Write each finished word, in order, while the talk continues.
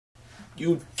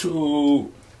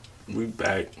YouTube, we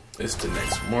back. It's the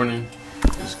next morning.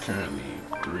 It's currently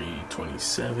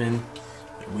 3:27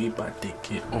 and we about to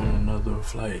get on another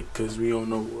flight because we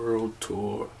on a world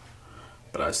tour.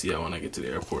 But I see y'all when I get to the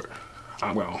airport.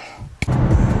 I'm gone.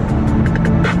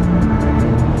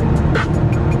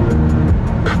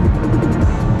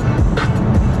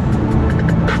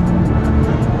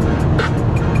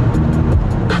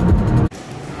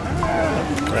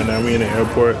 Right now we in the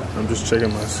airport. I'm just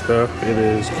checking my stuff. It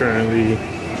is currently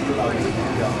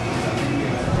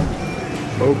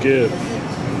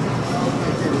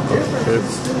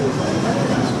it's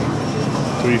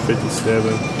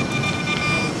 3:57.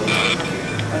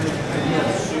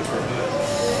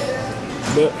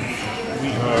 But we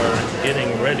are getting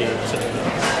ready to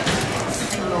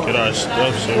get our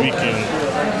stuff so we can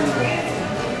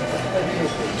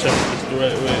check this the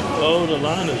right way. Oh, the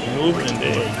line is moving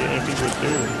there, getting people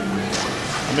through.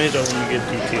 I made sure when we get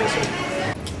through TSA.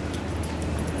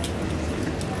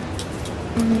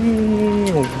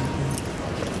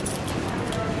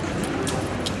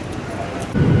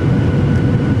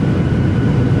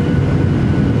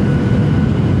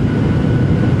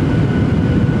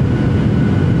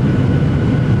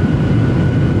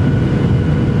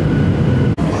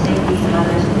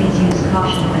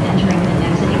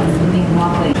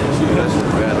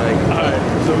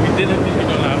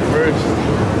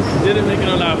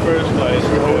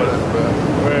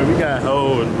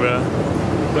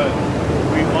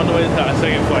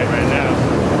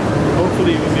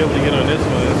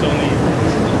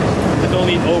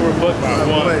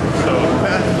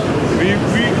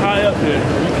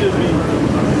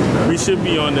 We should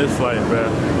be on this flight, bro.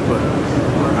 But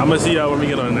I'm gonna see y'all when we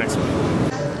get on the next one.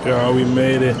 Y'all, we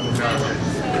made it.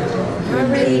 We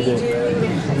made it.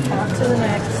 On to the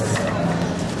next.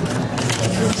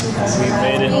 We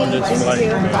made it on this flight.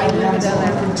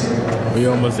 We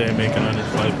almost didn't make it on this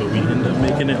flight, but we ended up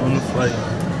making it on the flight.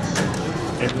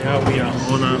 And now we are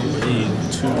on our way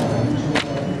to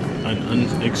an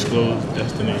undisclosed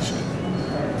destination.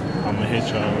 I'm gonna hit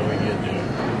y'all when we get there.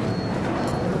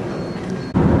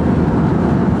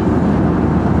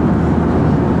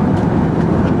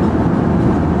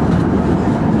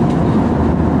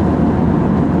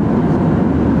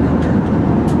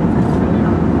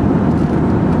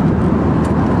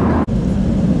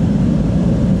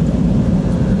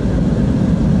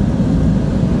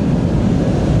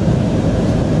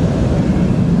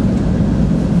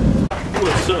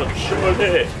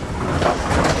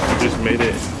 Just made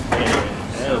it.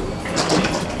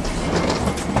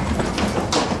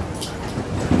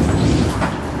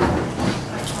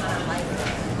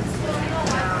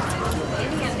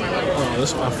 Oh, this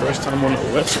is my first time on the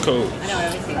West Coast. I know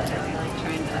everything's trying to.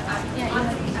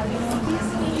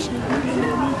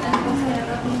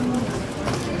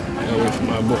 I wait for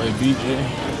my boy BJ.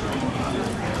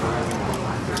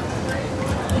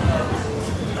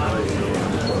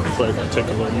 It's gonna take a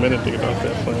little minute to get off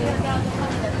that plane.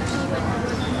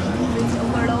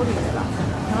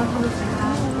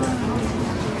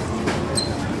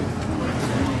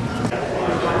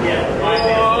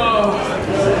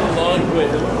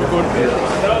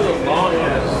 That was a long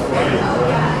ass flight.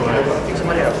 I think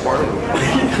somebody had a fart. I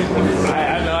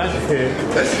know I did.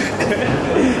 That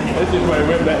shit probably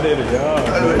went back there to y'all. I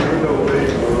know, there's no way,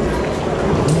 bro.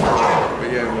 But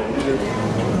yeah, man, we just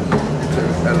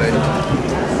LA.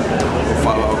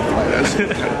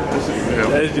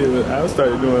 That shit was, I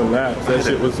started doing laps. That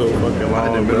shit was so fucking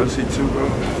long. In the middle seat too, bro.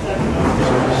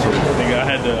 Nigga, I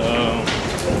had the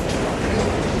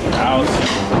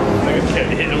nigga kept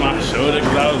hitting my shoulder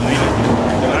because I was leaning.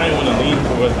 And I didn't want to lean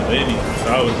towards the lady, so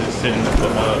I was just sitting.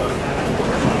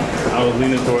 I was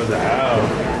leaning towards the aisle.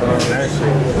 That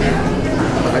shit.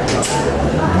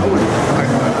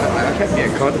 I kept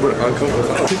getting comfortable and uncomfortable.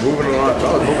 So I was moving along. I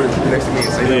was moving next to me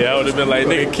and saying, "Yeah, I would have been like,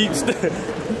 nigga, keep still."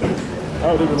 I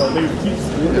would have been like, nigga, keep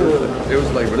still. It was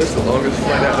like, bro, this is the longest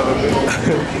flight I've ever been.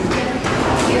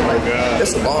 Oh my god.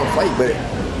 That's a long flight, but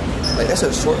like that's a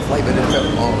short flight, but it felt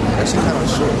long. That shit kind of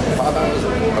short. 5 hours is a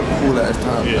cool ass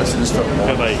time. Yeah. That shit just felt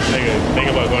long. Cause like, nigga, think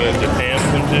about going to Japan or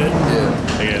some shit. Yeah.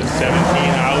 Nigga,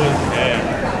 17 hours. Yeah.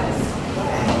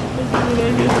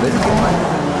 They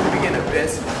be getting the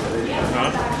best.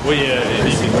 Huh? Well, yeah.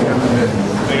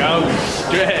 Like, I was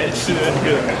stretched. That's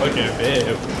good. Fucking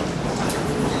bad.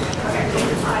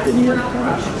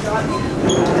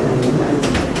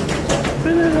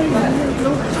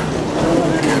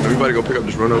 Everybody go pick up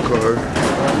this rental car.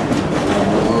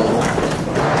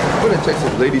 I'm gonna text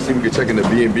this lady, see if we can check in the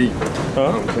B&B.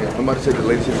 Huh? I'm about to take the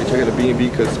lady, see if we can check in the B&B,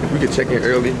 because if we can check in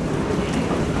early,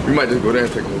 we might just go there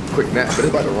and take a quick nap, but it's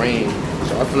about to rain.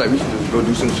 So I feel like we should just go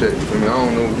do some shit. I mean, I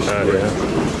don't know what we should do.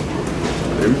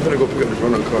 Yeah, we finna go pick up the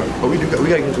rental car. Oh, we gotta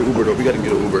get into Uber though. We gotta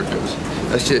get an Uber because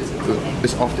that shit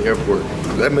is off the airport.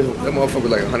 That motherfucker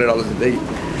like $100 a day.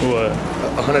 What?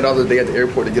 $100 a day at the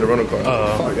airport to get a rental car.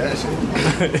 Fuck that shit.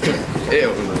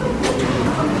 Hell no.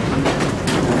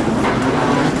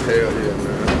 Hell yeah,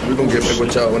 man. We gonna get back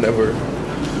with y'all whenever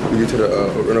we get to the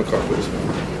rental car place, man.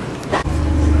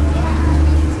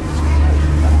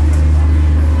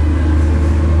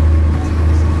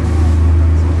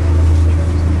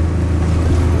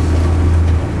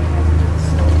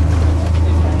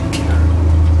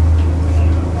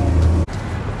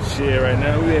 Right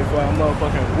now we ain't for our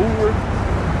motherfucking Uber.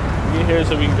 We in here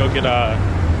so we can go get our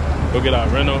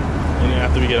rental, and then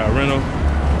after we get our rental,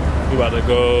 we about to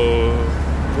go.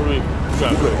 Where we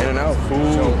trying to go? In and out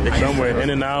food somewhere. In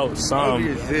and out. Some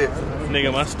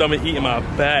nigga, my stomach eating my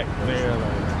back. Nigga,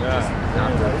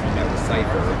 like,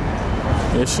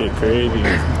 this shit crazy.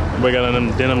 We got on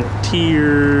them denim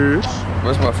tears.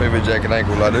 That's my favorite jacket. I ain't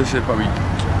gonna lie. This shit probably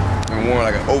been worn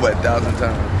like over 1,000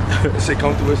 times. This shit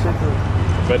comfortable as shit.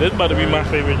 But this about to be my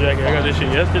favorite jacket. I got this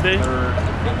shit yesterday.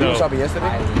 You were shopping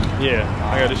yesterday? Yeah,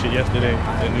 I got this shit yesterday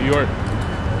in New York.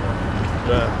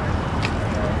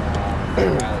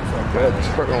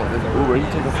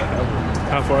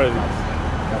 How far is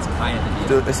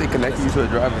it? They say connecting you to a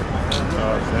driver.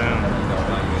 Oh, damn.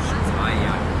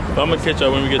 But I'm gonna catch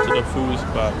up when we get to the food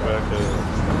spot, bro, cause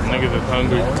niggas is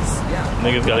hungry.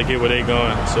 Niggas gotta get where they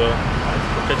going, so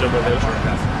I'll catch up with that.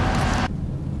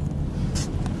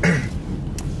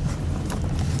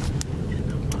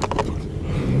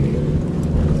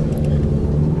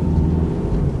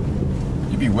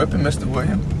 Whipping Mr.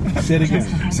 William. Say it again.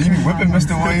 So you be whipping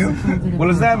Mr. William? What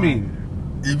does that mean?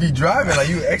 You be driving like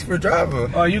you an expert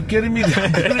driver. Are you kidding me?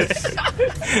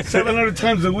 700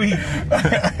 times a week.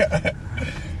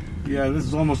 Yeah, this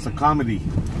is almost a comedy.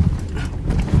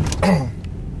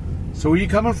 So where you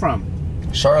coming from?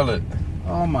 Charlotte.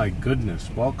 Oh my goodness.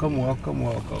 Welcome, welcome,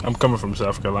 welcome. I'm coming from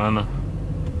South Carolina.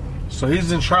 So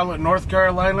he's in Charlotte, North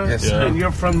Carolina? Yes, yeah. And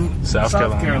you're from South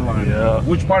Carolina. Yeah.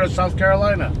 Which part of South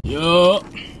Carolina? Yup.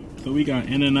 So we got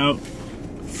In and Out.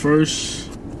 First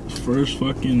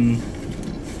fucking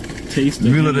taste of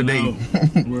meal of the day.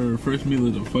 We're first meal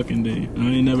of the fucking day. I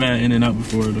ain't never had In and Out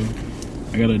before though.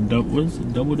 I got a double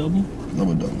double? Double.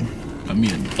 Got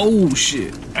me oh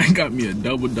shit. I got me a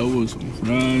double with some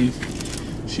fries.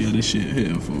 Shit, this shit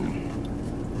hitting for.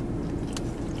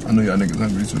 I know y'all niggas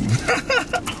hungry too.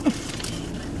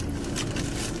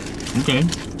 Okay.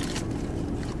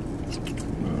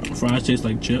 Fries taste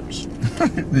like chips.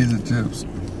 These are chips.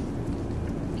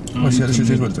 Oh shit, this shit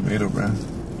tastes like tomato, bro.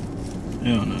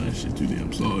 Hell no, that shit too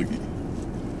damn soggy.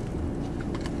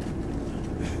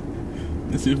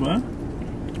 Let's see if I.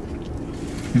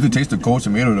 You can taste the cold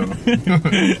tomato though. I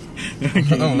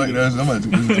don't like that. Somebody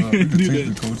you can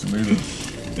taste the cold tomato.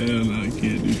 Hell no, I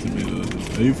can't do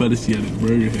tomatoes. You probably see how this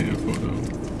burger had for though.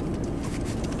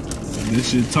 This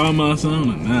shit talking about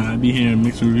something? Nah, I be hearing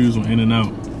mixed reviews on In and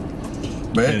Out.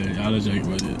 But yeah, y'all let y'all get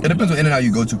about it. It depends on In and Out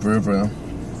you go to for real.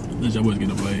 Let y'all boys get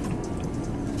a bite.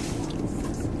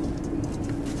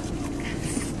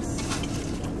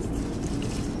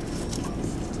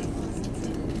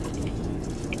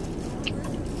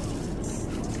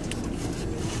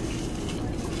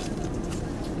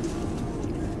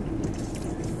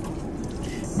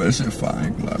 But this shit fire, I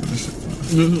ain't gonna lie, but this shit fire.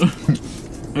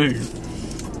 Hey,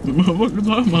 the motherfucker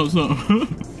talking about something.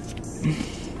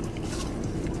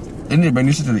 Ain't it bring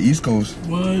this shit to the East Coast?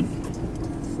 What?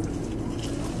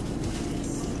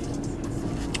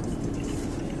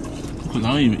 Cause I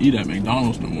don't even eat at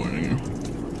McDonald's no more, nigga.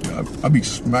 Yeah, I be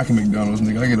smacking McDonald's,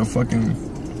 nigga. I get a fucking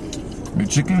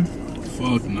McChicken.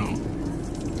 Fuck no.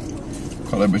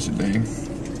 Call that bitch a day.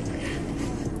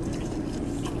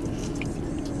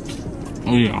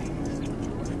 Oh yeah.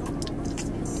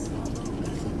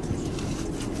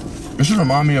 It should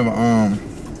remind me of I'm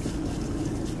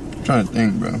trying to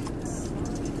think, bro.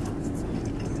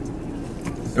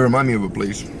 It remind me of a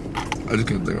place. I just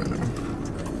can't think right now.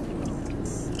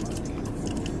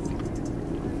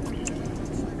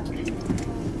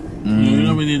 You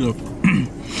know we need a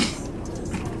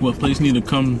what place need to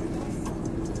come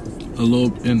a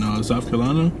little in South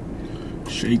Carolina?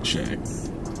 Shake Shack.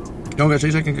 You don't got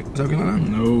Shake Shack in South Carolina?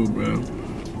 No, bro.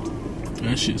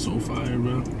 That shit so fire,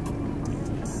 bro.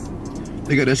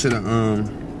 They got that shit at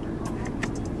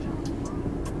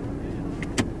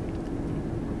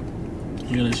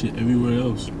You got that shit everywhere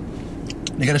else.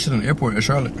 They got that shit in the airport at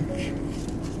Charlotte.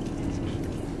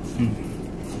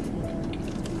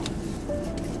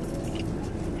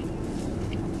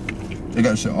 They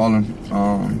got shit all in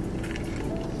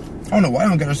don't know why I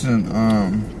don't get this in,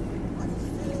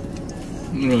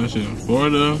 You know, that shit in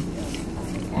Florida,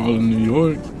 all in New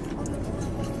York.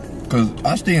 Cause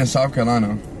I stay in South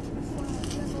Carolina.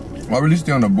 Well, I really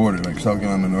stay on the border, like South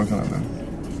Carolina, North Carolina.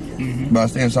 But I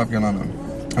stay in South Carolina.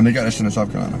 And they got that shit in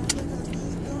South Carolina.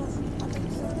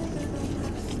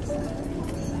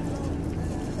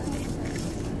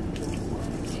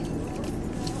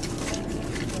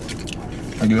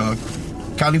 Like,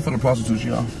 Cali full of prostitutes,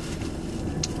 y'all.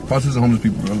 Prostitutes and homeless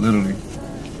people, bro, literally.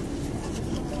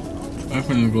 I'm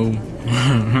finna go.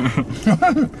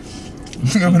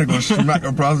 I'm gonna go smack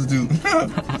a prostitute.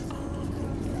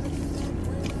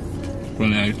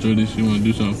 When I asked her that she wanna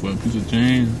do something for a piece of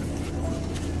change.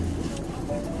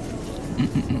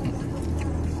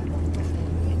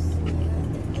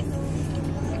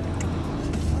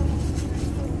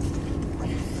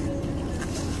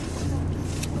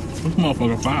 This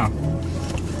motherfucker fine.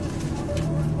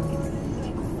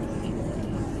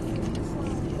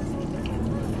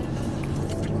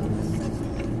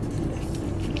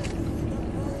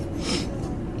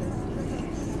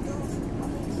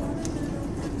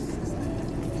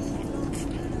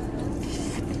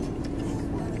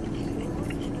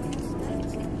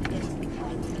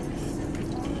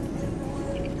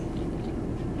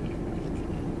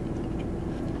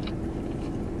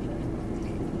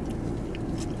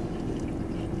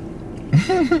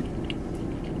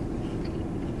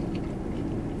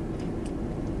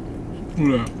 Who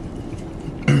that?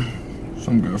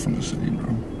 Some girl from the city, bro.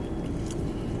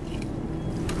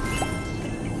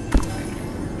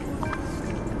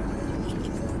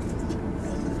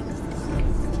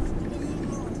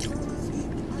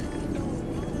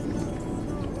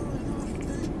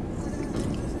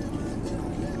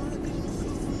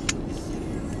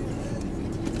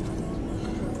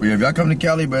 But yeah, if y'all come to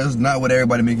Cali, but it's not what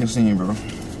everybody make it seem, bro.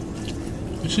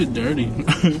 This shit dirty.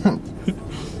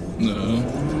 No.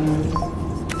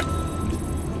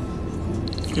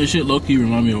 This shit low-key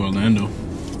remind me of Orlando.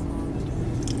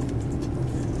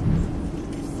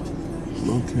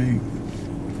 Okay.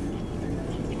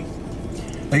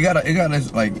 It got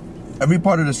this, like, every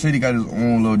part of the city got its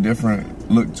own little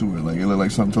different look to it. Like, it look like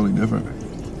something totally different.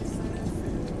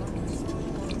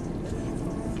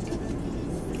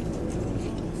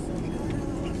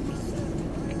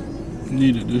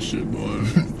 Needed this shit, boy.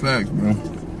 Facts, bro.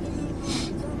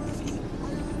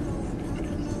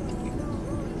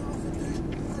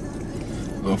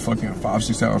 Little fucking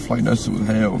 5-6 hour flight, that shit was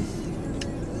hell.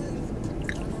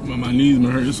 But my knees been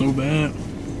hurting so bad.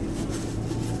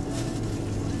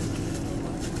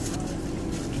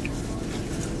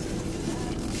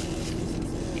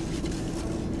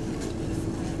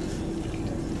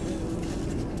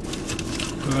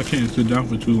 I can't sit down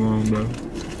for too long, bro.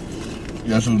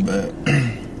 Yeah, that shit was bad.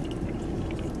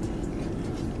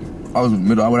 I was in the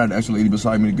middle. I would have to ask the lady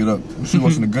beside me to get up. She was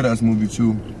watching a good ass movie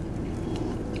too.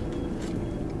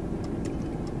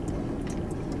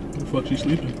 The fuck she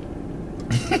sleeping?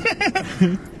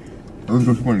 I was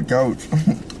gonna sleep on the couch.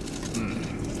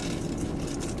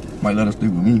 Might let her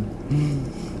sleep with me.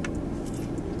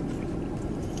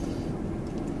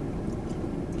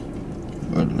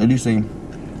 But ladies say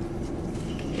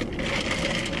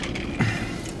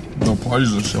no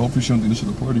parties and shit. Hopefully she don't think this is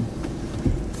a party.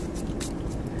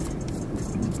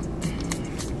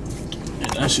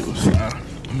 That shit was fire.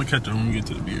 I'm gonna catch her when we get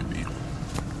to the B&B.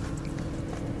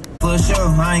 For sure,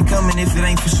 I ain't coming if it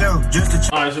ain't for sure. Just a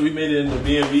Alright, so we made it in the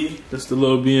B&B. This is the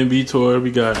little B&B tour.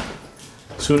 We got,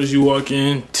 as soon as you walk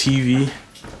in, TV.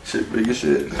 Shit, big as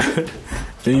shit.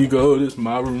 Then you go, this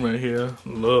my room right here.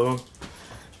 Little,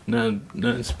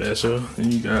 nothing special.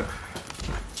 Then you got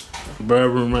a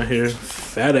bird room right here.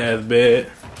 Fat ass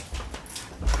bed.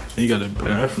 Then you got a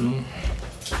bathroom.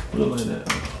 Look like that.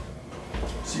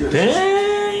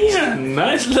 Dang, yeah,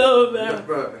 nice little bathroom.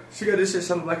 Bro, she got this shit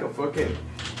something like a fucking,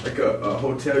 like a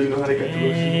hotel. You know how they got the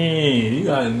little shit? Dang, you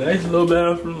got a nice little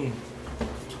bathroom.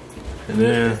 And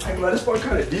then, Hey, man, this part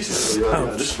kind of decent. Though,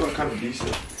 yeah, this part kind of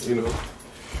decent. You know,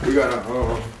 we got a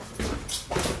pool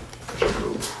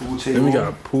table. then we got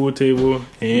a pool table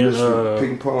and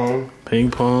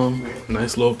ping pong.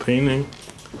 Nice little painting.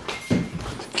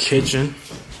 Kitchen.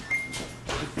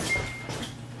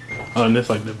 Oh, and this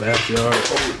like the backyard.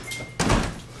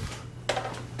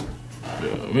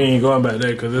 Yeah, we ain't going back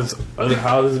there because there's other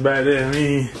houses back there.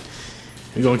 We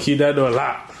gonna keep that door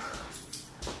locked.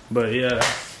 But yeah,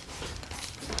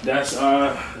 that's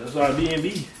our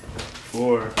B&B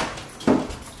for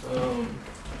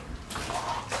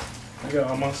I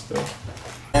got all my stuff.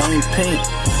 Miami pink,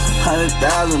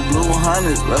 100,000 blue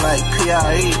hundreds, look like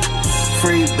PRE.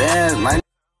 Free bands,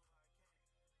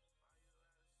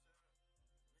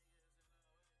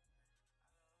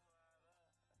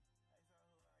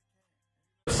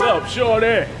 What's up,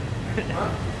 shorty?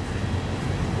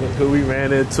 Look who we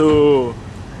ran into.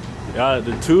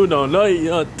 The two don't know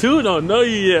you. Two don't know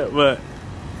you yet, but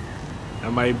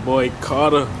that my boy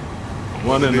Carter,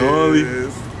 one and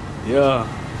only. Yeah.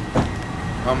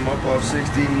 I'm up off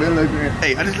 16 milligrams.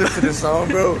 Hey, I just listened to this song,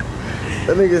 bro.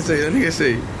 That nigga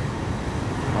say,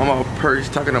 I'm all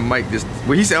perched talking to Mike. This,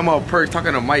 well, he said I'm all perched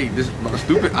talking to Mike. This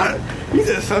stupid. He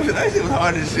said something. That shit was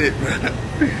hard as shit, bro.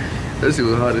 That shit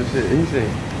was hard as shit. He said,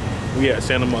 we at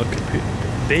Santa Monica Pier.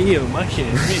 Damn, I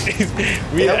can't.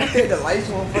 We at the lights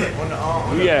on the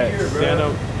we at pier,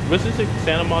 Santa. What's this?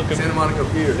 Santa Monica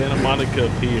Pier. Santa Monica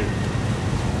Pier.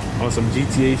 On some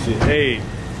GTA shit. Hey,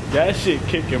 that shit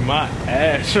kicking my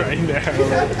ass right now.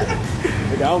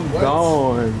 Like, I'm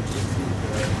gone.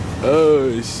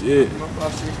 Oh shit.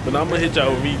 But I'm gonna hit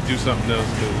y'all when we do something else,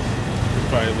 cause it's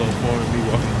probably a little boring me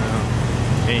walking around.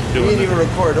 Ain't doing we didn't even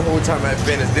record the whole time at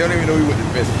Venice. They don't even know we went to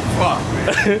Venice. Fuck,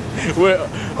 man. Well,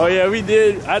 oh yeah, we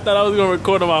did. I thought I was gonna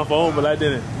record on my phone, but I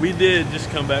didn't. We did just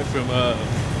come back from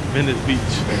Venice Beach,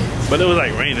 but it was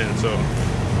like raining, so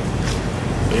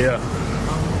yeah.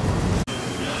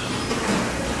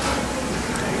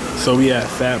 So we at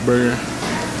Fat Burger.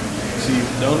 See,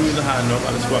 the only reason how I know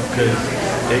about this spot because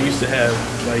they used to have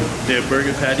like their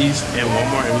burger patties in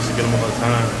Walmart, and we used to get them all the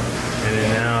time. And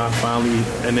then now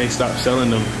they stopped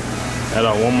selling them at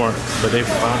our Walmart, but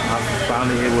I'm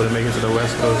finally able to make it to the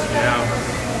West Coast. Now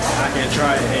I can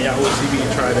try it, and y'all will see me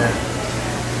try that.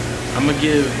 I'm gonna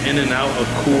give In-N-Out a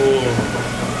cool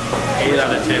 8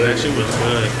 out of 10. That shit was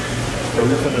good. So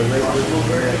we're gonna rate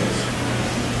this.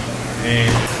 And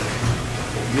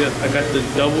yeah, I got the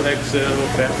double XL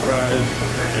fat fries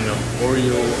and the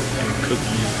Oreo and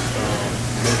cookies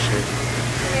milkshake.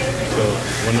 So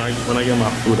when I get my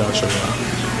food, I'll show y'all.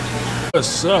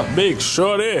 What's up, big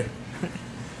shorty?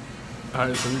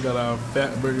 Alright, so we got our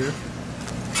fat burger.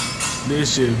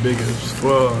 This shit big as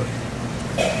fuck.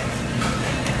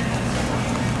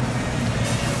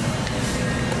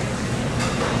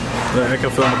 Look, I can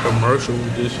film a commercial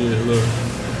with this shit. Look.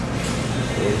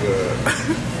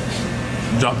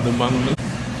 Drop the bottom.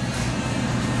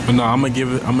 But no, I'm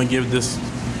gonna give this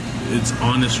its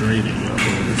honest rating.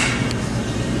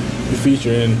 The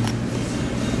feature in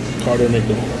Carter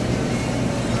McDonald.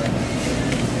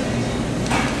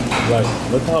 Like,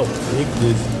 look how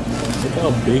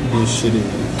big this shit is.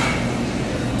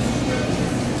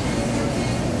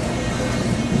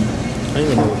 I don't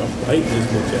even know what to fight this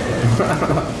bitch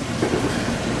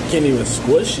at. Can't even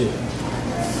squish it.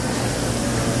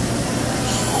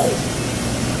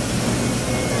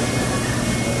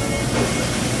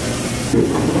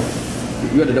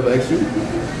 You got the double X too?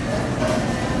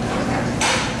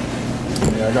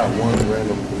 Yeah, I got one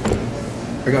random.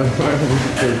 I got a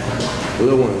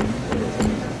little one.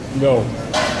 No.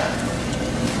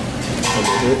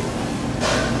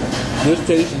 This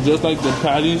tastes just like the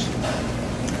patties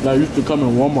that used to come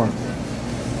in Walmart.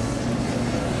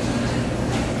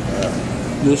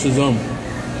 This is I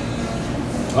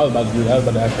was about to do that. I was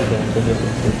about to actually go and cook it.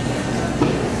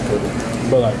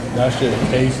 But like, that shit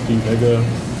tasty, nigga.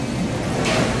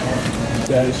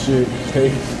 That shit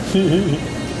tasty.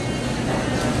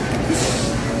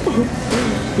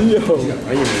 Yo.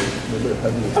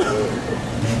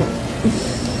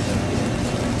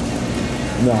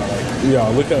 Nah, like, yo,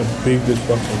 look how big this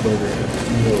fucking burger is.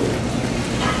 Yo.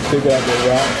 Take it out the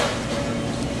wrap.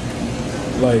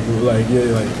 Like, yeah,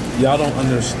 like, y'all don't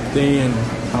understand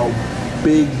how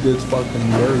big this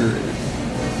fucking burger is.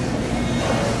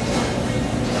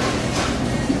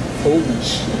 Holy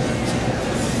shit.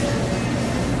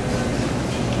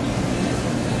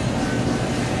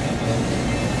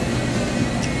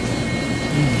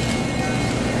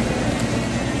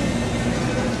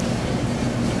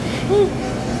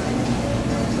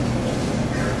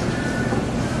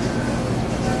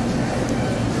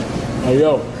 Hey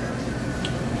yo,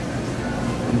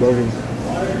 I'm burning.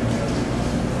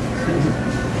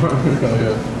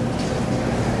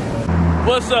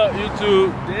 What's up,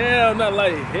 YouTube? Damn, not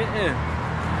like hitting,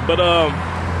 but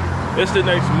it's the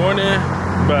next morning.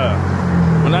 But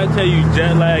when I tell you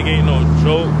jet lag ain't no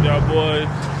joke, y'all boys.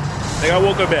 Like I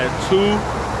woke up at 2,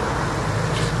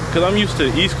 cause I'm used to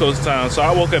East Coast time, so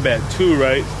I woke up at 2,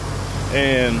 right?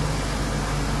 And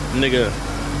nigga,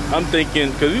 I'm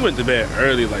thinking, cause we went to bed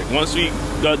early. Like once we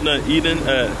got done eating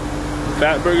at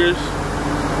Fat Burgers,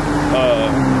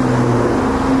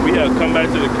 we had come back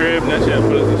to the crib and that shit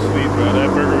put us to sleep, bro. That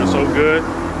burger was so good.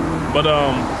 But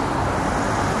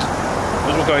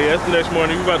yeah, it's the next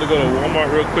morning. We about to go to Walmart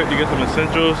real quick to get some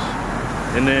essentials,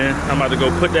 and then I'm about to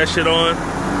go put that shit on,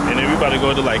 and then we about to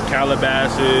go to like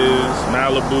Calabasas,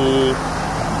 Malibu,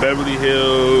 Beverly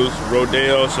Hills,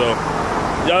 Rodeo. So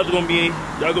y'all gonna be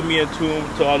in tune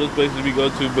to all those places we go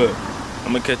to, but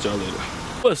I'm gonna catch y'all later.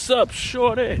 What's up,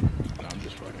 shorty? Nah, I'm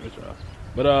just fucking with y'all.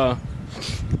 But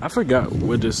I forgot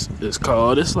what this is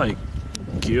called. It's like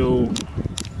Gill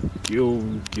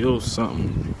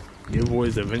something.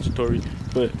 Giveaways Inventory.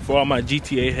 But for all my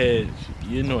GTA heads,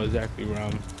 you know exactly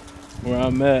where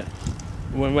I'm at.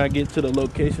 When I get to the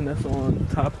location that's on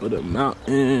top of the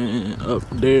mountain up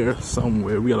there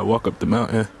somewhere. We gotta walk up the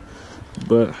mountain.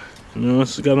 But you know,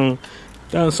 it's got on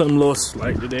something a little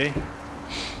slight today.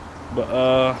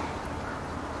 But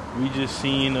we just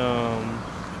seen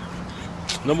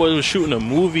nobody was shooting a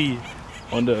movie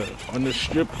on the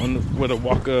strip where the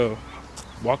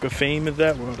Walk of Fame is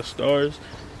at, where all the stars.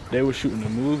 They were shooting a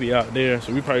movie out there,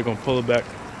 so we probably gonna pull it back.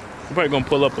 We're probably gonna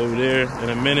pull up over there in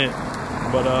a minute.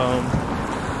 But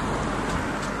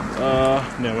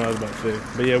no, what I was about to say.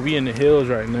 But yeah, we in the hills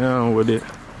right now with it.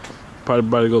 Probably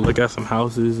about to go look at some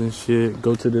houses and shit.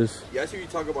 Go to this. Yeah, I see what you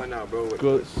talking about now, bro.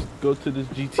 Go to this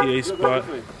GTA spot.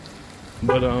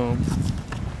 But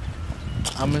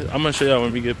I'm gonna show y'all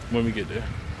when we get there.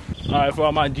 All right, for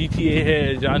all my GTA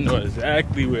heads, y'all know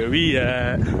exactly where we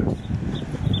at.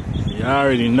 Y'all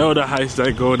already know the heights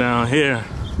that go down here.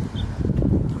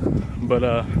 But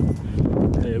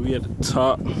yeah, we at the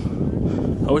top.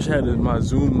 I wish I had my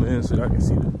zoom in so that I can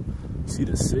see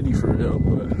the city for real,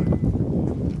 but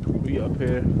we up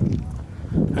here.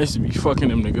 I used to be fucking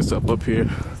them niggas up here.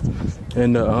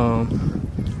 And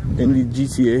in the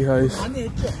GTA heist. And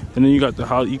then you got the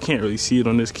you can't really see it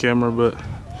on this camera, but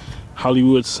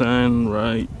Hollywood sign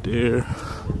right there.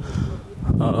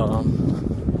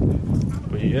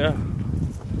 But yeah,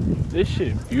 this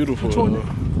shit beautiful though.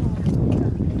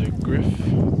 The Griff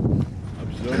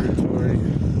Observatory.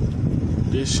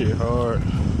 This shit hard.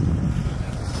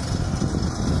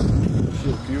 This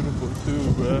shit beautiful too,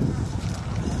 bruh.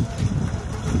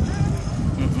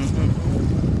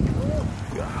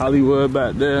 Got Hollywood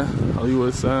back there.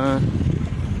 Hollywood sign.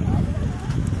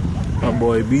 My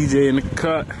boy BJ in the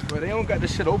cut. Bro, they don't got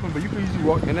this shit open, but you can usually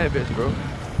walk in that bitch, bro.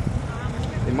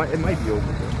 It might be open,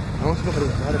 bro. I don't see nobody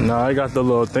inside of it. Nah, I got the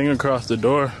little thing across the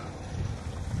door.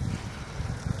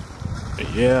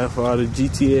 Yeah, for all the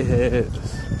GTA heads.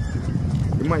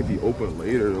 It might be open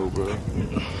later though, bro.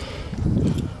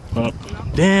 Oh,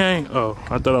 dang. Oh,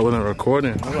 I thought I wasn't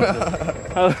recording.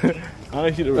 I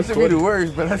didn't see the recording. That should be the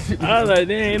worst, but I was like,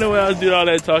 dang, ain't no way I was doing all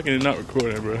that talking and not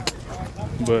recording, bro.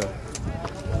 But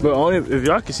only if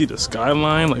y'all can see the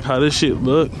skyline, like how this shit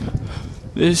look.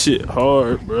 This shit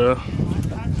hard, bro.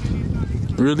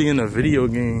 Really in a video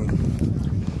game.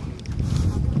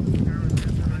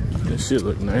 This shit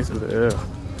look nice as hell.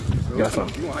 Got some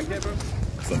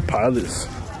pilots.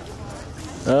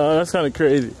 That's kind of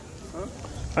crazy. Huh?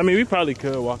 I mean, we probably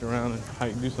could walk around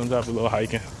and do some type of little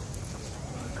hiking.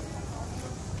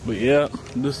 But yeah,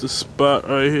 this is the spot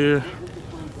right here.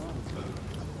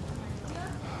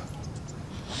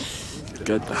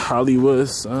 Got the Hollywood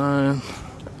sign.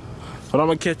 But I'm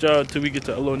gonna catch y'all till we get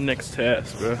to a little next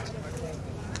task, bro.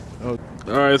 Oh.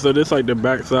 All right, so this like the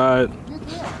backside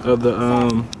of the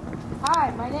Hi,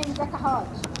 my name is Zaka Hodge.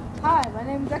 Hi, my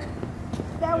name is Zaka.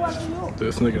 That was you.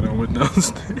 This nigga done went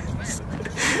downstairs.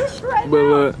 Right But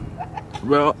look,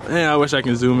 well, hey, I wish I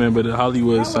can zoom in, but the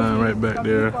Hollywood sign right back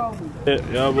there. Yeah,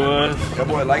 y'all boys. Y'all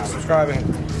boy, like, subscribe, and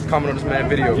comment on this man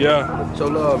video. Yeah. Show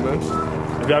love, man.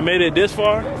 If y'all made it this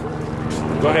far,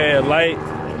 go ahead, like,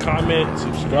 comment,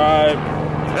 subscribe.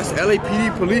 That's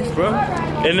LAPD police, bro.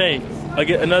 And then,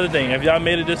 again, another thing, if y'all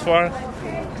made it this far,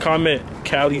 comment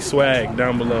Cali swag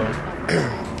down below.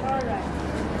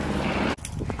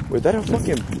 Wait, that a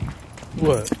fucking...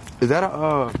 What? Is that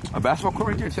a basketball court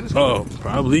right there? Tennis Oh, court?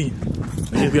 probably.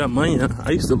 If you got money,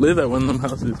 I used to live at one of them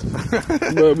houses.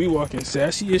 Bro, we walking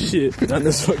sassy as shit down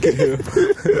this fucking hill.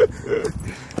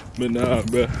 But nah,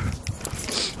 bro. Yeah,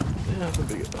 that's a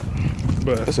big ass.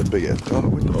 But That's a big ass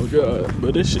dog. oh god,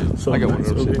 but this shit so I got nice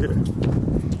one of those over here.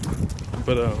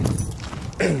 But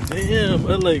damn,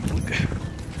 I like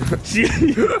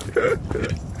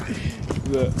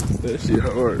that shit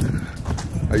hard.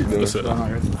 How you doing? What's up?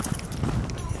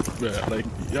 Bro, like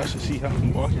y'all should see how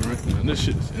I'm walking right now. This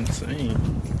shit is insane.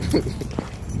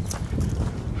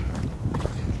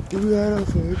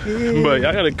 But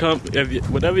y'all gotta come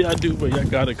whatever y'all do, but y'all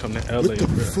gotta come to LA, What the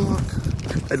bro. fuck?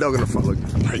 That dog gonna follow you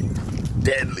like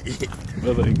deadly.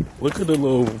 But like, look at the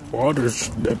little waters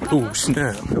that oh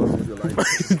snap.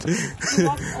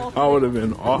 I would have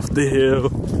been off the hill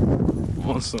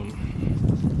on some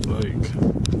like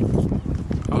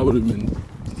I would have been.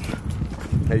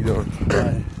 How you doing?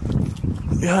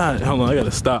 Yeah, hold on, I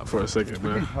gotta stop for a second,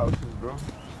 man. Houses, bro.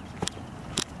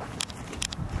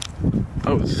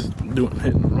 I was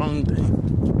hitting the wrong thing.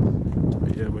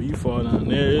 But yeah, but you fall down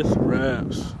there, it's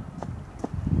raps.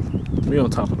 We on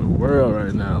top of the world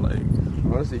right now, like.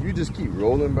 Honestly, if you just keep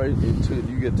rolling right until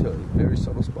you get to a very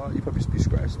subtle spot, you probably just be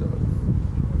scratched up.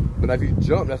 But if you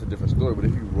jump, that's a different story. But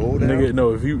if you roll down, nigga,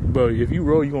 no, if you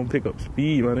roll, you gonna pick up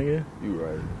speed, my nigga. You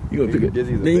right. You gonna pick up.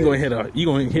 Then you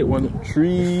gonna hit one of the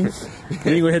trees.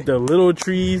 Then you gonna hit the little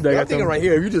trees. That I'm thinking right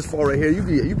here. If you just fall right here,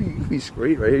 you be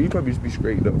straight right here. You probably just be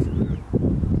straight up.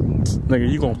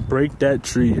 Nigga, you gonna break that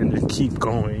tree and just keep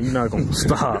going. You're not gonna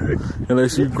stop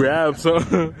unless you grab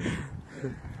something.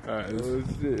 Alright, oh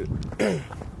shit.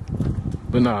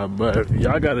 But nah, but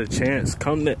y'all got a chance.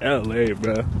 Come to LA,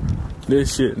 bro.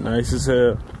 This shit nice as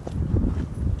hell.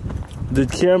 The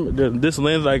camera, this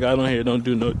lens I got on here don't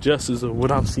do no justice of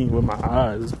what I'm seeing with my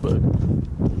eyes, but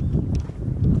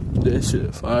this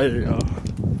shit fire, y'all.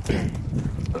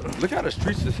 Look how the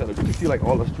streets are set up. You can see like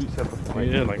all the streets set up.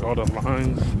 Yeah, like all the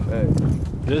lines. Hey.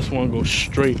 This one goes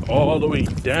straight all the way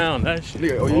down. That shit.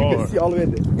 Nigga, you can see all the way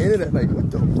at the end of that. Like,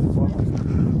 what the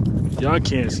fuck? Y'all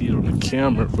can't see it on the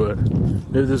camera, but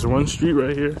there's this one street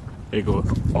right here. It goes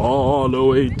all the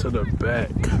way to the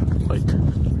back, like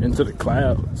into the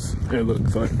clouds. It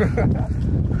looks like.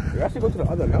 You actually go to the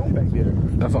other mountain back there.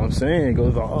 That's what I'm saying. It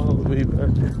goes all the way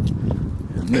back there.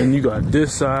 And then you got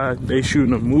this side. They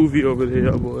shooting a movie over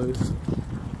there, boys.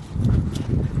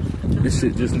 This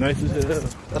shit just nice as hell.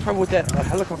 That's probably what that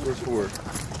helicopter is for.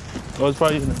 Oh, it's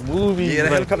probably in the movie. Yeah,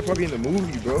 the like, helicopter's probably in the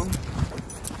movie, bro.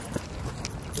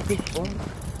 What the fuck?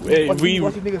 Hey, watch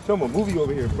niggas film a movie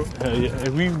over here, bro. Yeah,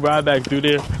 if we ride back through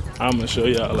there, I'm gonna show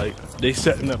y'all. Like, they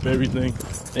setting up everything.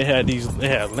 They had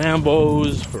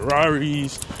Lambos,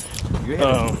 Ferraris.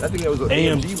 I think it was an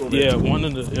AMG. Yeah, it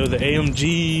was an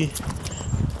AMG.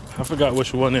 I forgot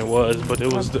which one it was, but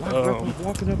it was the.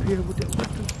 Walking up here with that. What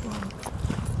the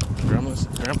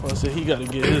fuck? Grandpa said he gotta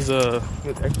get his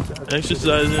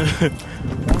exercising.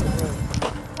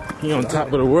 He on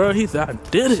top of the world. He said, I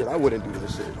did it. Shit, I wouldn't do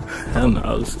this shit. Hell no,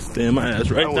 I was staying my ass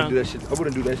right down. Do that shit. I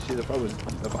wouldn't do that shit if I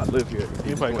lived here.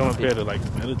 You might come up here to like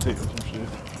meditate or some shit.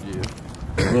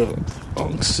 Yeah. Look,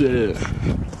 Unc said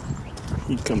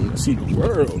he coming to see the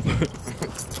world.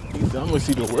 He said, I'm gonna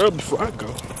see the world before I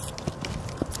go.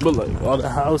 But like all the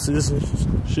houses and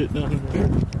shit down there.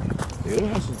 Yeah, the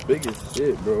house is big as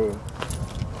shit, bro.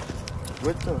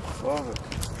 What the fuck?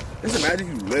 Just imagine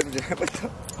you lived in what the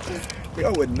I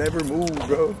would never move,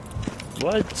 bro.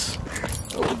 What?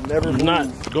 I would never move.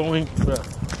 Not going, bro.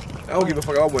 I don't give a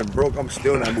fuck. I went broke. I'm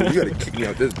still not moving. You gotta kick me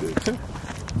out this bitch.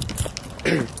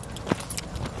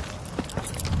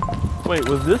 Wait,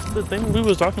 was this the thing we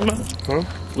was talking about? Huh?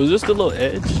 Was this the little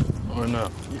edge or no?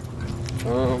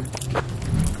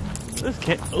 This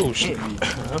can't. Oh shit!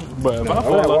 But if no,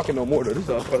 I'm not walking no more though. This is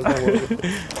all part of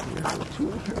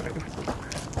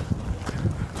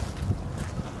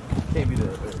Can't be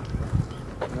there.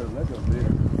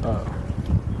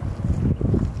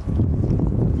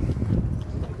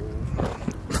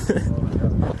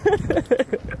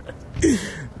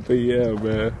 But yeah,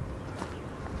 man.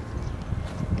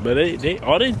 But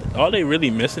all they really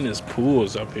missing is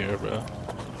pools up here, bro.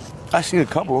 I seen a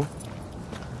couple.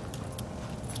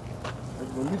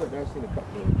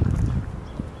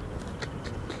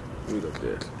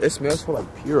 It smells for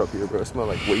like pure up here, bro. It smells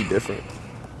like way different.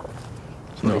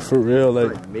 No, for real,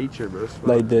 like nature, bro.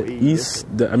 Like the east,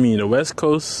 the West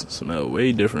Coast smell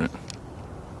way different.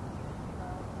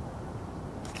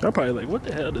 I'm probably like, what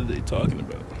the hell are they talking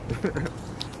about?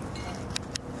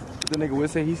 The nigga would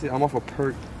say, he said, I'm off a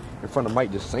perk in front of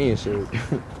Mike just saying shit.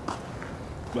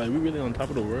 Like, we really on top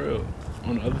of the world.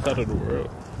 On the other side of the world.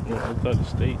 On the other side of the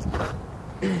state.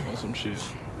 On some shit.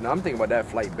 Nah, I'm thinking about that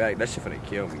flight back. That shit finna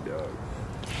kill me, dog.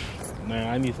 Man,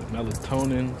 I need some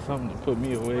melatonin, something to put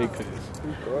me away, cause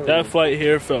that flight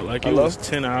here felt like it was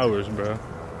 10 hours, bro.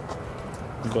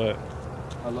 But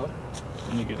hello?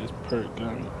 Let me get this perk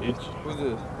gun itch. Who's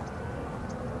this?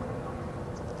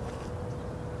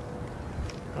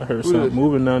 I heard something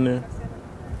moving down there.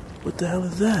 What the hell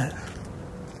is that?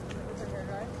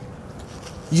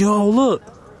 Yo, look.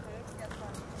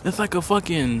 It's like a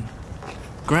fucking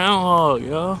groundhog,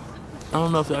 yo. I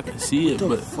don't know if y'all can see it,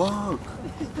 but fuck?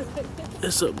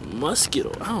 It's a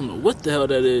mosquito. I don't know what the hell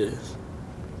that is.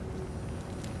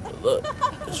 Look,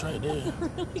 it's right there.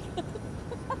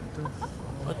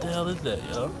 What the hell is that,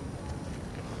 yo?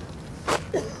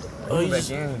 Oh, he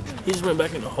just went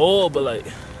back in the hole, but like.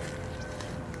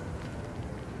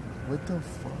 What the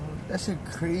fuck? That shit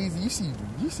crazy. You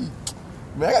see.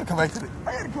 Man, I gotta come back to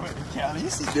Cali. You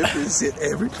see different shit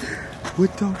every.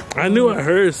 What the fuck? I knew I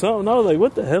heard something. I was like,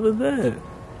 what the hell is that?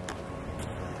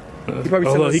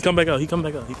 He come back out. He come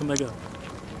back out.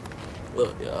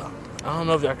 Look, y'all. I don't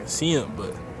know if y'all can see him,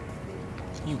 but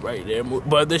he right there.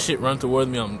 But this shit run towards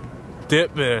me, I'm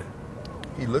dipping.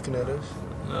 He looking at us?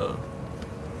 No.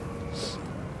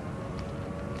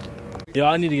 Yo,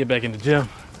 I need to get back in the gym.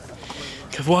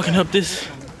 Cause walking up this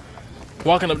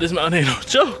mountain ain't no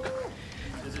joke.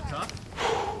 Is it tough?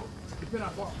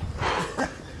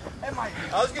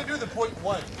 I was gonna do the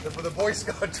 .1 for the Boy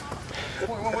Scout.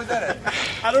 What was that at?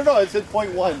 I don't know. It said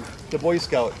 .1, the Boy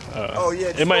Scout. Oh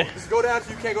yeah. Just go down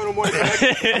so you can't go no more.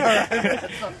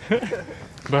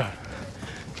 Bro,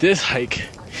 this hike,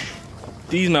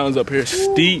 these mountains up here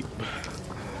steep.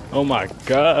 Oh my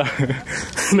god.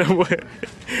 No way.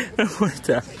 What's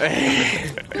that?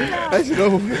 Let's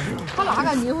go.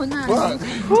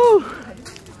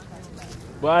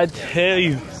 Well, I tell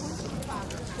you.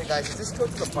 Hey guys, is this go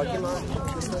to the parking lot?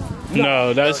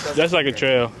 No, that's like a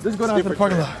trail. Just go down to the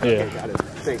parking lot. Yeah. Okay, got it.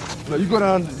 Thanks. No, you go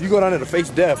down there to face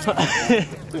death.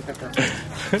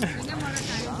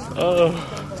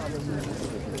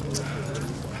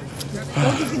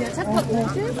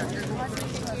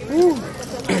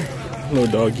 Little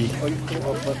doggy.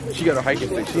 She got her hiking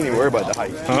stick. She didn't even worry about the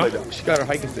hike. Huh? She got her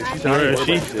hiking stick. She said, I didn't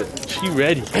worry about shit. She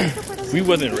ready. We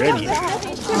wasn't ready.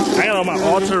 I got on my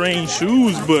all-terrain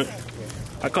shoes, but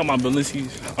I call my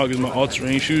Balenciagas my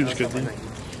all-terrain shoes because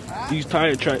these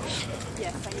tire tracks.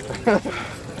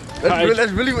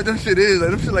 That's really what that shit is.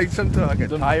 Like, them shit like sometimes like a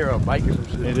tire or a bike or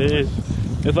some shit. It is.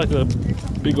 It's like a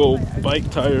big old bike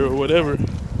tire or whatever.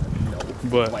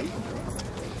 But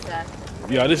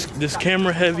yeah, this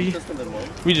camera heavy.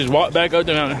 We just walked back up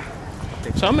the mountain.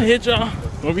 So I'm gonna hit y'all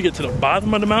when we get to the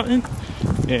bottom of the mountain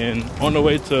and on the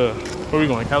way to where we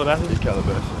going? Calabasas?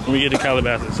 Calabasas. When we get to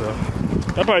Calabasas, so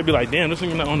I'll probably be like, damn, this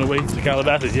nigga not on the way to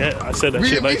Calabasas yet. I said that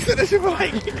shit like we said that shit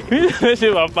like that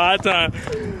shit about 5 times.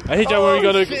 I hit y'all when we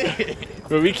go to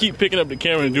where we keep picking up the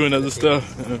camera and doing other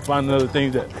stuff and finding other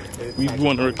things that we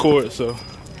want to record. So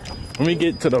when we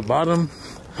get to the bottom,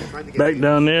 back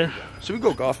down there. Should we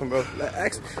go golfing, bro?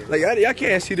 Like I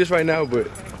can't see this right now, but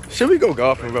should we go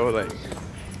golfing, bro? Like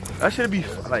that should be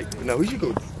like, no, we should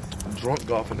go drunk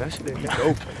golfing. That shit ain't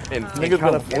dope. And niggas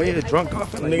California, drunk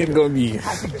golfing. Like, Niggas gonna be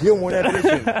get one of that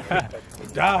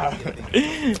bitch. Die.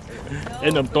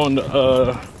 End up throwing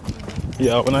the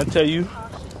yeah. When I tell you,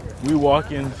 we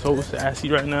walking so sassy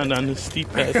right now down this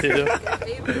steep ass hill.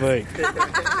 Like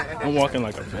I'm walking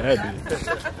like a bad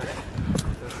bitch.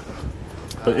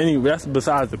 But anyway, that's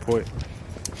besides the point.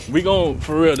 We gon'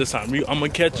 for real this time. I'm gonna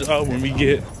catch y'all when we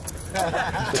get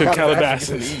to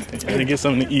Calabasas and get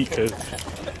something to eat. Cause,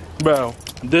 bro,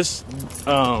 this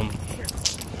I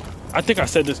think I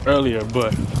said this earlier,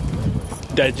 but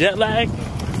that jet lag.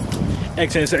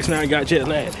 XNX9 got jet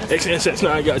lag.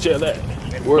 XNX9 got jet lag.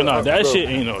 But no, that shit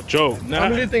ain't no joke. Nah. I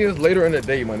mean, the thing is later in the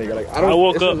day, my nigga. Like I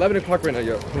woke up. It's 11 o'clock right now,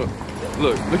 yo.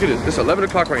 Look at this. It's 11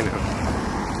 o'clock right now.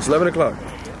 It's 11 o'clock.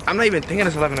 I'm not even thinking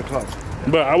it's 11 o'clock.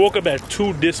 But I woke up at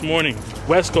 2 this morning,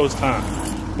 West Coast time,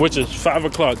 which is 5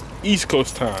 o'clock East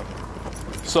Coast time.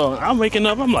 So I'm waking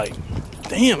up, I'm like,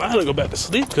 damn, I gotta go back to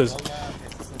sleep because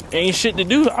ain't shit to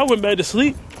do. I went back to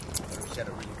sleep.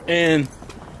 And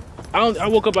I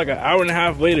woke up like an hour and a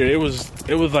half later. It was like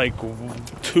it was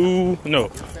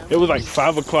like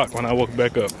 5 o'clock when I woke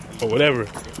back up or whatever.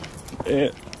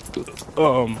 And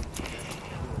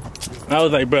I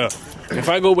was like, bro, if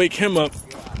I go wake him up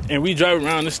and we drive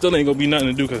around, it still ain't gonna be nothing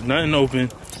to do because nothing open.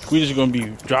 We just gonna be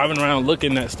driving around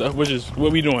looking at stuff, which is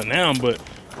what we doing now, but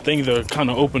things are kind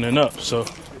of opening up. So,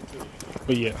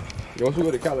 but yeah. Once we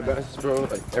go to Calabasas, bro,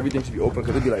 like everything should be open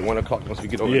because it'd be like 1 o'clock once we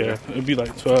get over there. Yeah, it'd be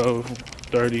like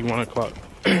 12:30, 1 o'clock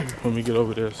when we get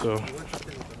over there. So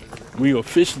we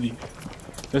officially.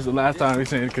 This is the last time we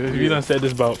saying it because we done said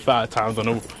this about 5 times on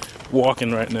the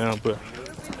walking right now, but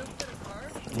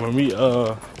when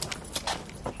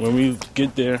we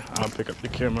get there, I'll pick up the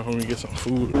camera when we get some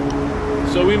food.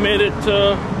 So we made it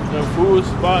to the food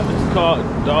spot. It's called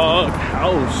Dog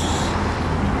House.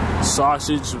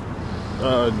 Sausage,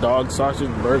 dog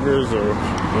sausage burgers or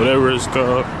whatever it's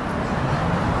called.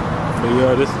 But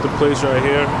yeah, this is the place right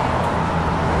here.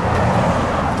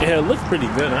 Yeah, it looks pretty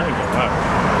good. I ain't gonna lie.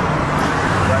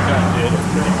 That guy did it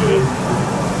pretty good.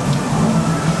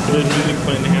 There's music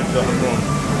playing the hands out.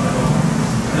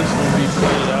 This will be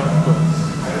played out, but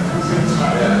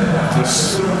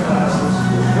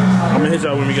I'm gonna hit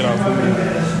y'all when we get our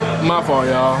food. My fault,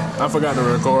 y'all. I forgot to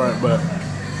record, but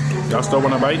y'all still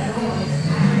wanna bite?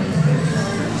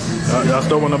 Y'all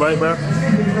still wanna bite, bro?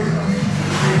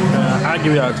 I'll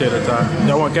give y'all a tater tot.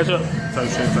 Y'all want ketchup? Type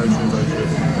shit.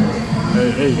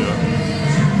 Hey, there you go.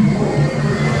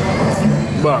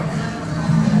 But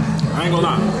I ain't gonna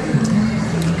lie.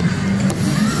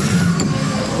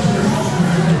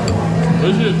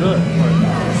 This shit good.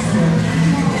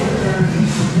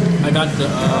 I got the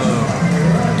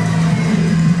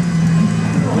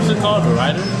what's it called? The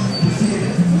rider?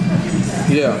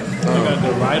 Yeah. I got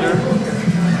the rider.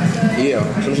 Yeah,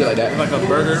 some shit like that. It's like a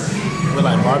burger with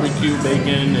like barbecue,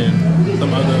 bacon, and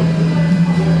some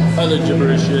other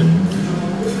gibberish shit.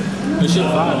 This shit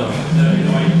fire though.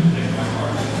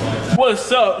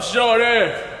 What's up,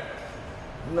 shorty?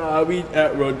 Nah, we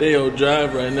at Rodeo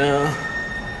Drive right now.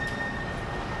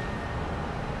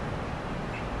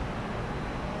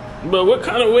 But what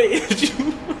kind of weight is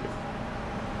you?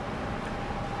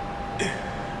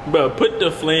 Bro, put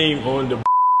the flame on the.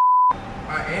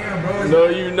 I am, bro. No,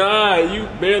 you not. You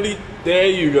barely. There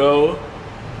you go.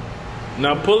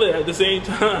 Now pull it at the same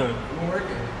time. I'm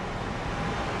working.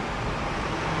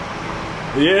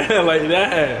 Yeah, like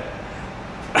that.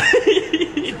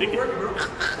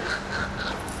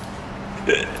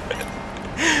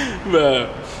 Bro,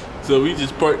 so we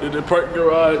just parked in the parking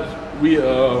garage. We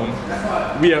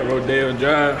at Rodeo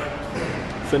Drive.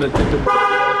 Finna take the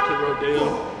bus to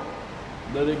Rodeo.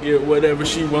 Let her get whatever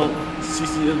she want. She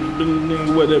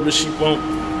doing whatever she want.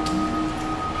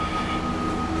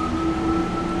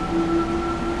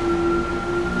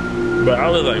 But I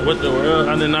was like, what the world?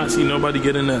 I did not see nobody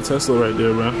get in that Tesla right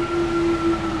there, bro. But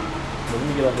let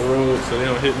me get off the road so they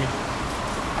don't hit me.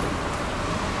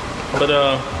 But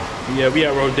yeah, we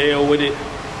at Rodeo with it.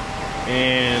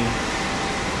 And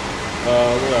what I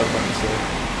was about to say?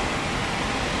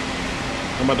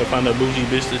 I'm about to find a bougie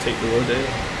bitch to take the Rodeo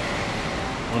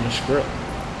on the script.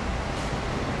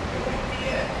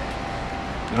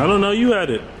 I don't know, you had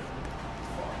it.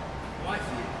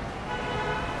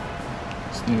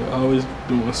 This nigga always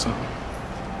doing something.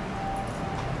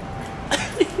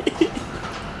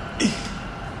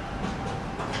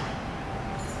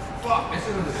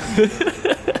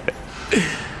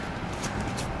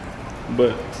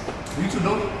 But you two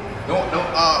don't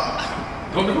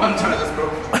demonetize us, bro.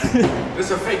 This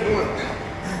is a fake one.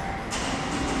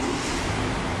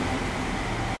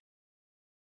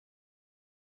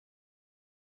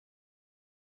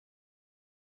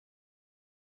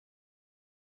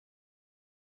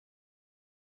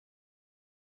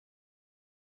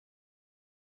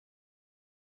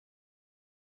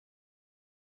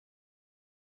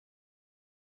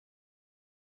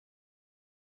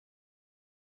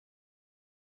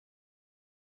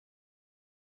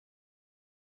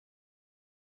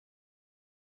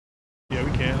 yeah,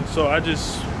 we can. So I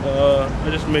just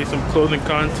made some clothing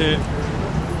content.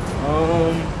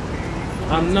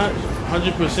 I'm not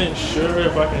 100% sure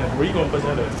if I can. Where you gonna put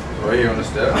that at? Right here on the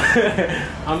step.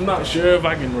 I'm not sure if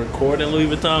I can record in Louis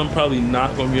Vuitton. I'm probably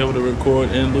not gonna be able to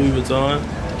record in Louis Vuitton,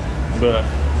 but.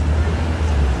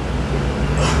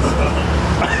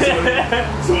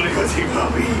 Somebody gonna take my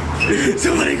weed.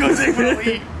 Somebody gonna take my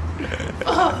weed.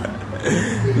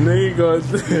 They gonna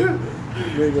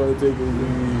take a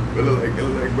weed. It look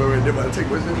like bro right there about to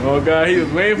take my shit. Oh God, he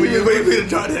was waiting for you. He was waiting for you to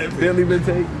try that. Didn't even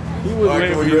take. He was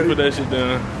waiting for you to put that shit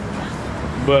down.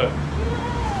 But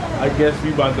I guess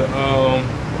we about to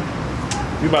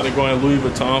go in Louis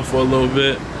Vuitton for a little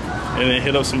bit and then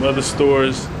hit up some other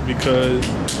stores because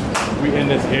we in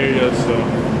this area. So,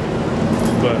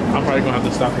 but I'm probably gonna have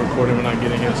to stop recording when I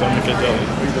get in here. So I'm gonna catch y'all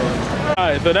later. All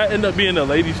right, so that ended up being the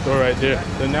lady store right there.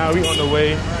 So now we on the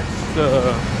way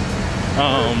to.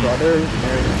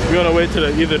 We're on our way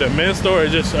to either the men's store or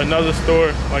just another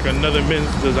store, like another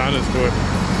men's designer store.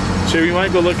 Shit, we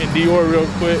might go look in Dior real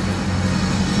quick,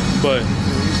 but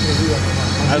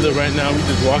as of right now, we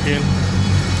just walking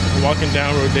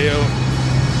down Rodeo,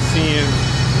 seeing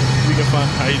if we can find.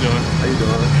 How you doing? How you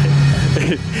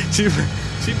doing?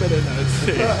 She better not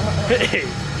say. Hey,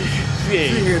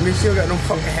 she hear me. She don't got no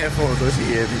fucking headphones, so she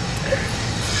hear me.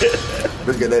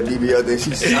 Let's get that BBL thing,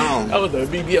 she's strong. That was a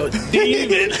BBL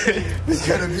demon. Let's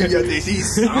get a BBL thing, she's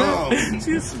strong.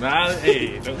 She's smiling.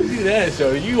 Hey, don't do that,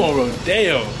 so you on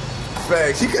Rodeo.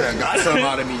 Fact, she could have got something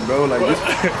out of me, bro. Like, look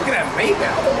at that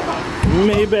Maybach.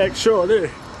 Maybach shorty.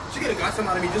 She could have got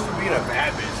something out of me just for being a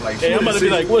bad bitch. Like, hey, I'm about to be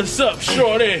like, what's up,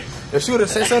 shorty? If she would have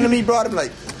said something to me, bro, I'd be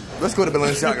like, let's go to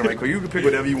Balenciaga right quick. You can pick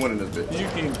whatever you want in this bitch. You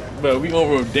can, bro, we on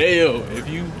Rodeo. If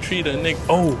you treat a nigga,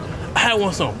 oh, I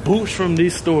want some boots from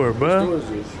this store, bro.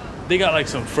 They got like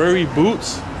some furry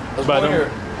boots. But I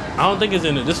don't think it's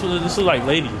in it. This was like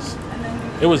ladies.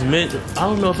 It was men. I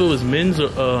don't know if it was men's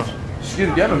or Excuse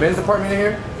me, do you have a men's department in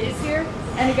here? It's here,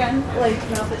 and again, like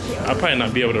not that she. I'll probably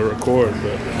not be able to record,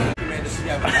 but.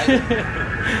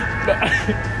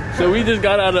 So we just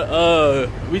got out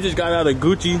of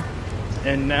Gucci,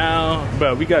 and now,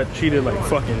 bro, we got treated like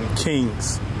fucking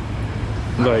kings.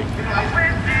 Like.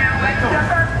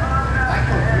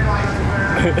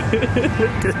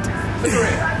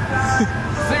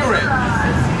 Cigarette.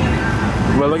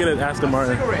 Well, look at it, Aston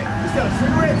Martin. Cigarette. You sell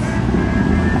cigarettes?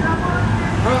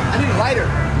 Huh? I need a lighter.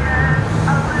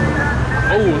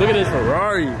 Oh, look at this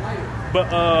Ferrari. But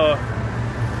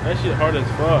that shit hard as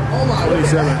fuck. Oh my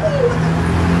 27. God.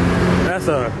 That's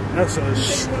a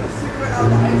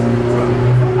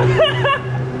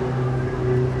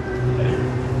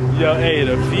Yo, hey,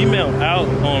 the female out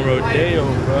on Rodeo,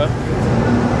 bro.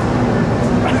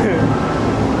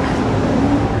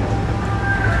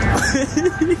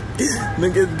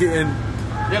 Niggas getting.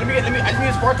 Yeah, I just need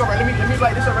a spark up. Let me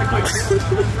light this up right quick.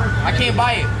 I can't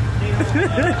buy it.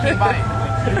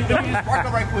 Let me just spark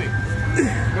up right quick.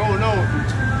 No.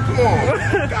 Come on.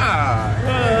 God.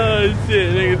 Oh shit,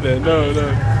 nigga said no.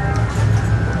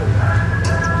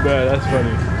 Bro, that's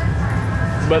funny.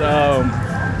 But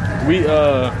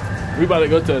we about to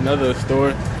go to another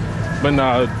store. But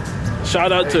nah,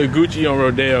 shout out to Gucci on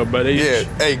Rodeo, but they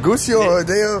hey, Gucci on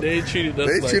Rodeo. They treated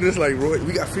us like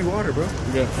we got free water, bro.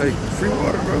 Yeah. Like free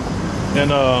water, bro. And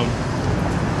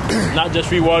not just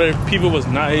free water, people was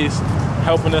nice,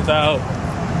 helping us out.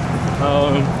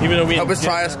 Even though we help us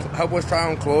try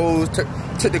on clothes, took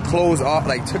the clothes off,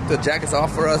 like took the jackets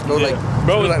off for us, bro. Yeah. Like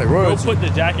bro bro, put the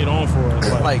jacket on for us.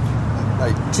 Like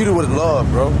treated with love,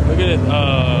 bro. Look at it,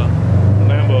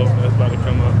 Lambo that's about to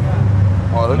come up.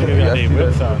 Oh, look at niggas got their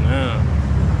whips out now.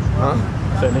 Huh?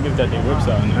 So niggas got their whips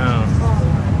out now.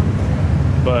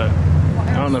 But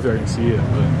I don't know if y'all can see it,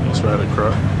 but it's right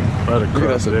across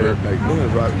there. Like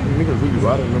niggas really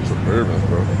riding them Suburbans,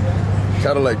 bro.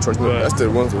 Cadillac trucks, that's the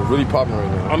ones that are really popping right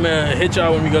now. I'm gonna hit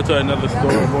y'all when we go to another store.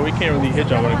 Well, we can't really hit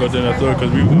y'all when we go to another store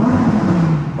because we.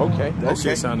 Okay. That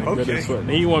shit sounded good as fuck.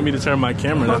 And you want me to turn my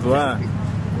camera, that's why.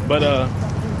 But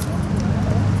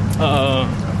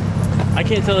I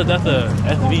can't tell if that's a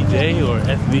SVJ or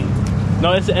SV.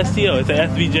 No, it's an STO. It's an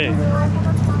SVJ.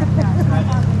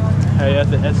 Hey,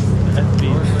 that's an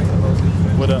SV.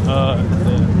 With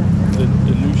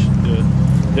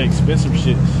the expensive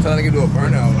shit. Trying to do a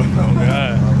burnout. Oh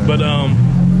god. But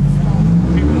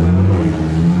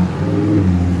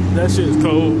that shit is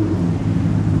cold.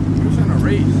 Who's trying to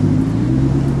race?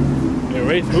 Yeah,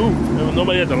 race who? There was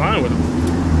nobody at the line with him.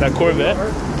 That Corvette.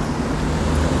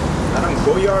 Got them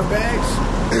Goyard bags.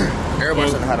 Everybody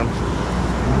should have had them.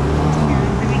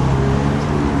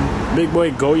 Big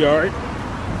boy Goyard.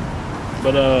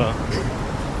 But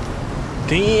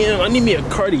damn, I need me a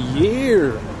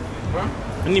Cartier. Huh?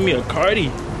 I need me a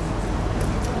Cardi.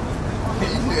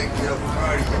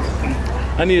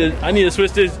 I need to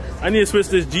switch this. I need to switch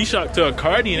this G-Shock to a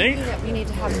Cardi, ain't it? We need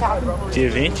to have that. Da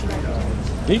Vinci.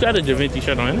 You got a Da Vinci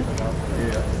shirt on, ain't it?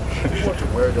 Yeah. I want to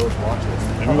wear those watches.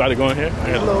 We about to go in here.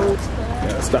 Hello.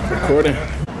 Yeah, stop recording.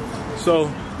 So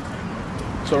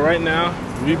right now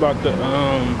we about to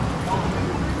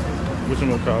what you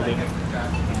gonna call it?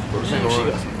 Damn, she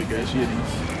got some big ass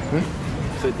shitties.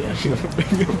 Said damn, she got some big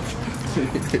ass. I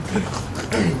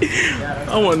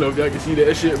don't know if y'all can see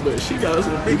that shit, but she got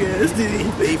some big ass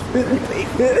titties, baby.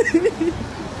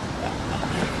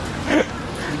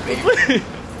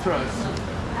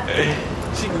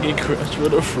 She can get crushed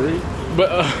with a free. But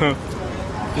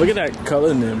look at that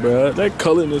coloring in, bro. That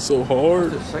coloring is so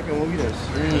hard. The second one we done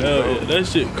seen, yeah, that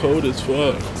shit cold as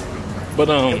fuck. But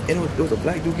and it was a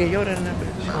black dude getting yelled at in that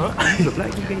bitch. Huh? It was a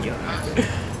black dude getting yelled at.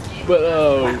 But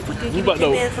we about to.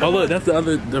 Oh look, that's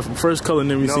the first color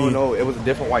name we see. No, it was a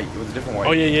different white. It was a different white.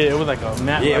 Oh yeah, it was like a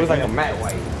matte. Yeah, it was like a matte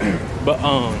white.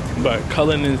 But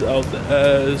Cullinan's out the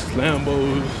ass,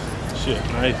 Lambos, shit,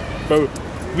 nice. Bro,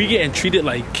 we getting treated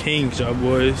like kings, y'all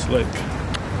boys. Like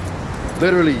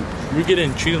literally, we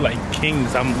getting treated like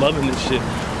kings. I'm loving this shit.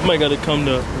 I might gotta come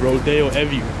to Rodeo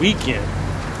every weekend.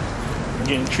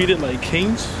 Getting treated like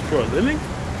kings for a living,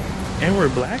 and we're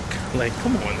black. Like,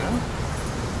 come on now.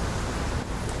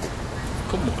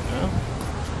 Come on now.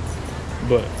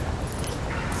 But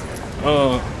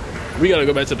we gotta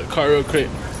go back to the car real quick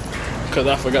because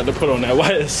I forgot to put on that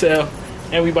YSL,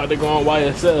 and we about to go on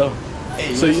YSL.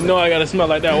 Hey, so listen, you know I gotta smell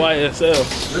like that YSL.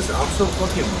 Listen, I'm so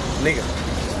fucking nigga.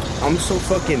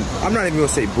 I'm not even gonna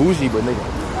say bougie, but nigga,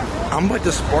 I'm about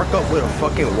to spark up with a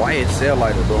fucking YSL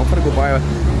lighter, bro. I'm gonna go buy a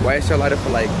YSL lighter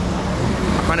for like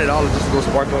 $100 just to go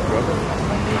spark up, bro.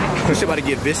 This shit about to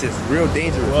get vicious, real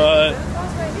dangerous. What?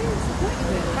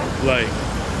 Like,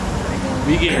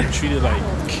 we getting treated like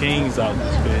kings out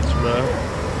this bitch, bro.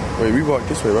 Wait, we walk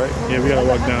this way, right? Yeah, we gotta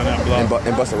walk down that block.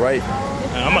 And bust a right.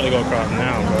 Man, I'm about to go across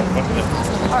now, bro.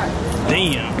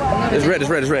 Damn. It's red, it's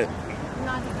red, it's red.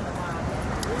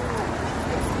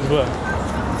 But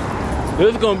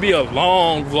this is gonna be a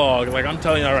long vlog. Like I'm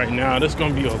telling y'all right now, this is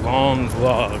gonna be a long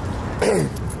vlog.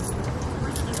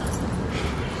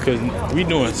 Cause we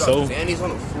doing so. Xannies on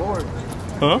the floor.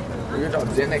 Huh? We're gonna drop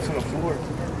Xanax on the floor.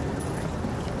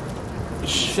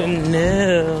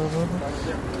 Chanel.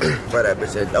 But that bitch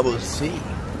said double C.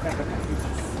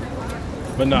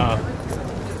 But nah,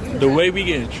 the way we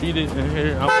getting treated in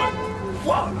here, I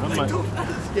might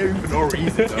Scary for no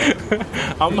reason,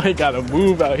 though. I might gotta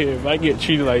move out here if I get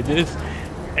treated like this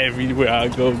everywhere I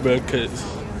go, bro. Cause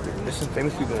there's some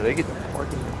famous people that they get the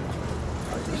parking.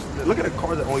 Look at the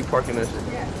cars that only park in that shit.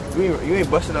 You ain't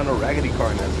busting on no raggedy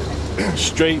car in that shit.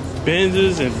 Straight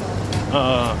Benzes and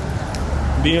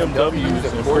BMWs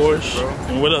and Porsche. Bro.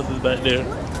 And what else is back there?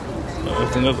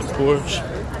 There's another Porsche.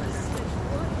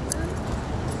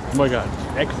 Oh my God,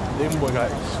 them boy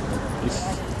guys.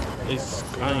 It's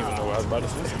I don't even know what I was about to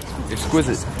say.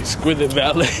 Exquisite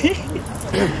valet.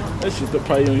 That shit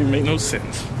probably don't even make no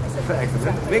sense. Facts.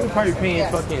 They can probably paying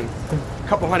fucking a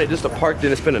couple hundred just to park,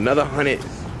 then spend another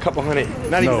couple hundred,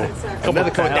 not even another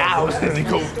couple thousand to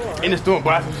go in the store and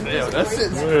buy some Chanel. That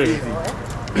shit's crazy.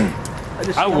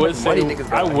 I would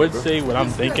say what I'm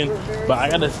thinking, but I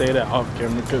gotta say that off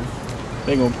camera because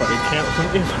they gonna probably cancel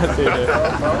me if I say that.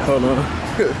 Hold on.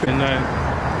 And then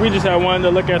we just wanted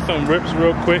to look at some rips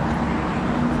real quick,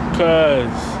 cause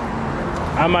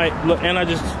I might look, and I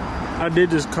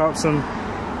did just cop some of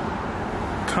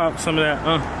that.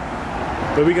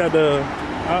 But we got the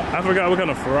I forgot what kind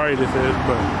of Ferrari this is,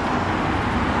 but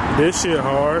this shit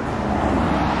hard.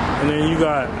 And then you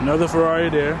got another Ferrari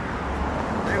there.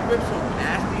 That whip's so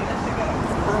nasty. That shit got a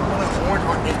purple and orange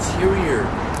on interior.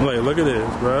 Like, look at this,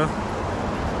 bro.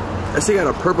 That shit got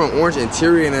a purple and orange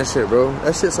interior in that shit, bro.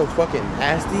 That shit's so fucking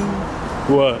nasty.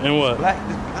 What? And what? This black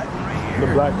one right here.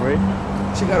 The black, right?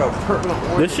 She got a purple and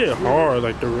orange. This shit hard,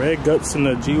 like the red guts in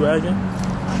the G-Wagon.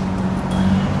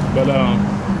 But,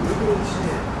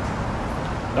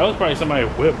 that was probably somebody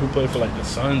whip who played for like the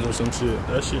Suns or some shit.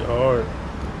 That shit hard.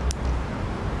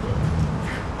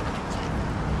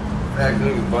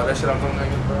 Niggas bought that shit off them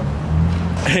niggas, bro.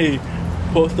 Hey,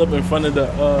 post up in front of the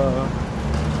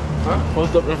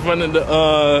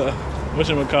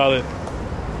whatchamacallit?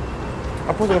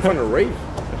 I posted in front of the Wraith.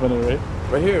 In front of the Wraith?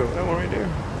 Right here, that one right there.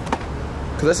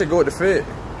 Cause that shit go with the fit.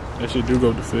 That shit do go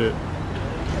with the fit.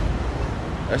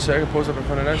 That shit I can post up in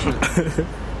front of that shit.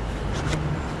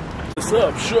 What's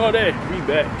up, shorty? We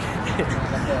back.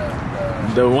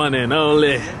 The one and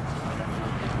only.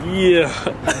 Yeah.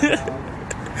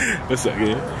 What's up,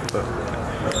 yeah?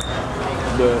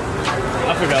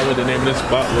 I forgot what the name of this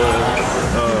spot was.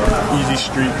 Easy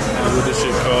Street is what this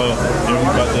shit called. And we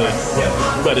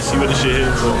about to see what this shit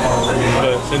is.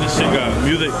 But since this shit got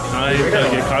music, I ain't trying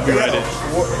to get copyrighted.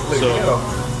 So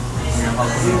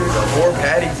 4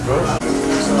 patties, bro.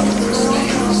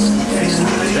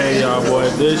 Hey y'all, boy,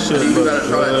 this shit looks good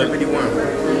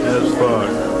as fuck.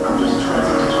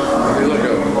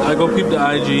 I go peep the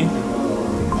IG.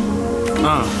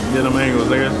 Get them angles,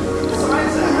 nigga.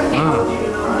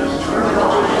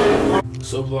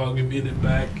 So vlog, we made it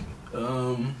back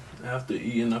after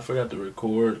eating. I forgot to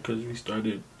record because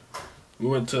we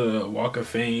went to Walk of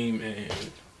Fame and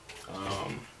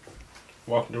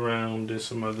walked around, did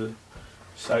some other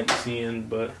sightseeing,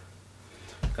 but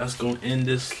that's gonna end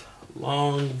this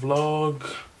long vlog.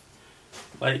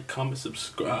 Like, comment,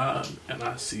 subscribe, and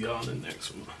I'll see y'all in the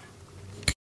next one.